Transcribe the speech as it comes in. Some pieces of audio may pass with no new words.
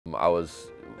I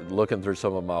was looking through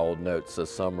some of my old notes this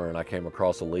summer and I came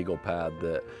across a legal pad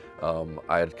that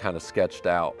I had kind of sketched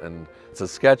out, and it's a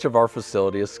sketch of our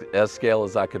facility as scale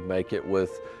as I could make it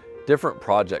with different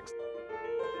projects.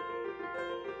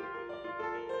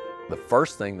 The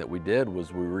first thing that we did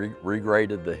was we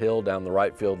regraded the hill down the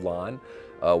right field line.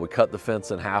 We cut the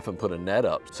fence in half and put a net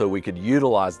up so we could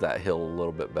utilize that hill a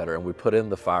little bit better, and we put in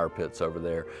the fire pits over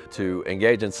there to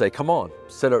engage and say, come on,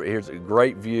 sit over, here's a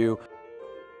great view.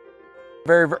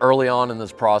 Very early on in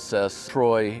this process,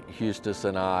 Troy, Hustis,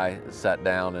 and I sat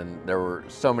down, and there were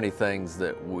so many things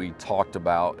that we talked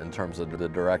about in terms of the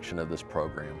direction of this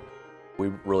program. We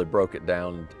really broke it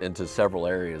down into several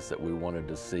areas that we wanted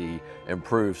to see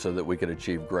improve so that we could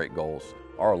achieve great goals.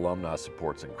 Our alumni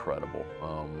support's incredible.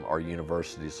 Our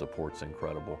university support's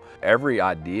incredible. Every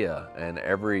idea and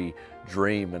every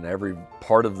dream and every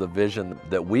part of the vision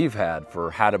that we've had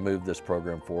for how to move this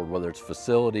program forward, whether it's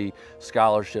facility,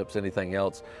 scholarships, anything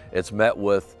else, it's met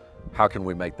with how can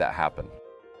we make that happen.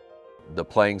 The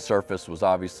playing surface was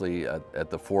obviously at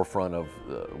the forefront of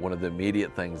one of the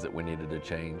immediate things that we needed to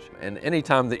change. And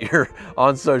anytime that you're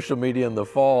on social media in the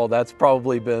fall, that's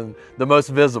probably been the most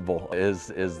visible,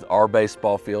 is our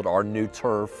baseball field, our new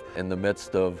turf in the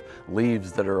midst of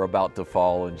leaves that are about to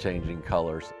fall and changing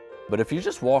colors. But if you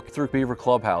just walk through Beaver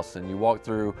Clubhouse and you walk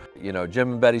through,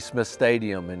 Jim and Betty Smith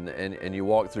Stadium and you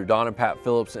walk through Don and Pat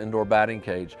Phillips indoor batting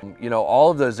cage,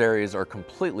 all of those areas are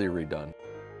completely redone.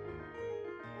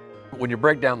 When you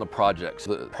break down the projects,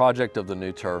 the project of the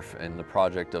new turf and the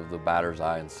project of the batter's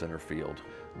eye in center field,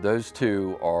 those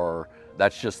two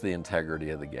that's just the integrity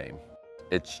of the game.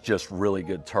 It's just really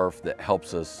good turf that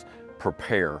helps us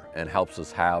prepare and helps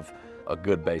us have a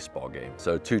good baseball game.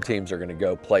 So two teams are going to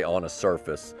go play on a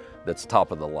surface that's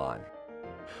top of the line.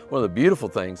 One of the beautiful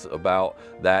things about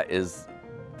that is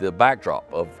the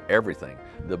backdrop of everything.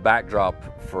 The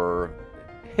backdrop for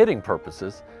hitting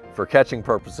purposes, for catching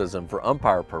purposes, and for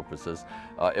umpire purposes,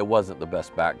 it wasn't the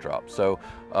best backdrop. So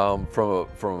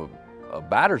from a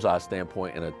batter's eye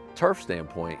standpoint and a turf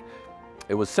standpoint,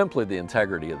 it was simply the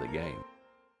integrity of the game.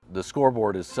 The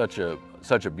scoreboard is such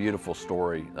a beautiful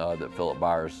story that Philip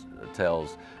Byers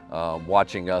tells.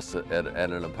 Watching us at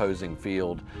an opposing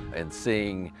field and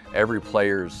seeing every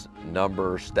player's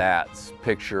number, stats,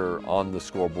 picture on the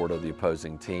scoreboard of the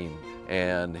opposing team.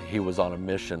 And he was on a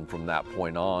mission from that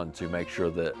point on to make sure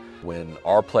that when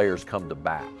our players come to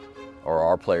bat or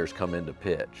our players come into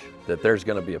pitch, that there's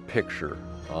going to be a picture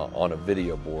on a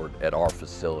video board at our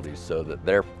facility so that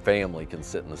their family can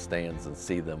sit in the stands and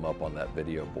see them up on that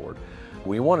video board.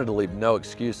 We wanted to leave no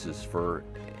excuses for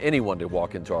anyone to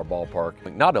walk into our ballpark,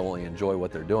 not only enjoy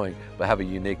what they're doing, but have a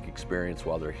unique experience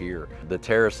while they're here. The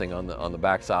terracing on the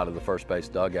backside of the first base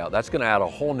dugout, that's going to add a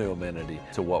whole new amenity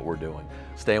to what we're doing.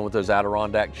 Staying with those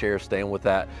Adirondack chairs, staying with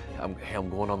that, I'm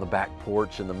going on the back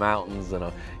porch in the mountains, and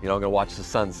I'm going to watch the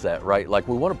sunset, right? Like,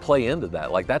 we want to play into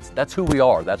that. Like, that's who we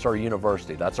are. That's our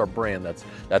university. That's our brand.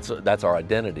 That's our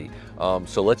identity.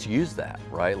 So let's use that,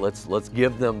 right? Let's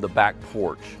give them the back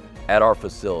porch at our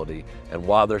facility, and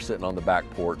while they're sitting on the back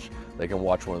porch, they can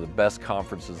watch one of the best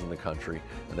conferences in the country,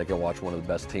 and they can watch one of the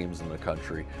best teams in the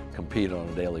country compete on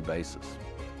a daily basis.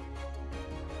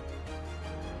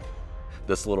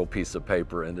 This little piece of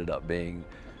paper ended up being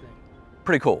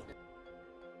pretty cool.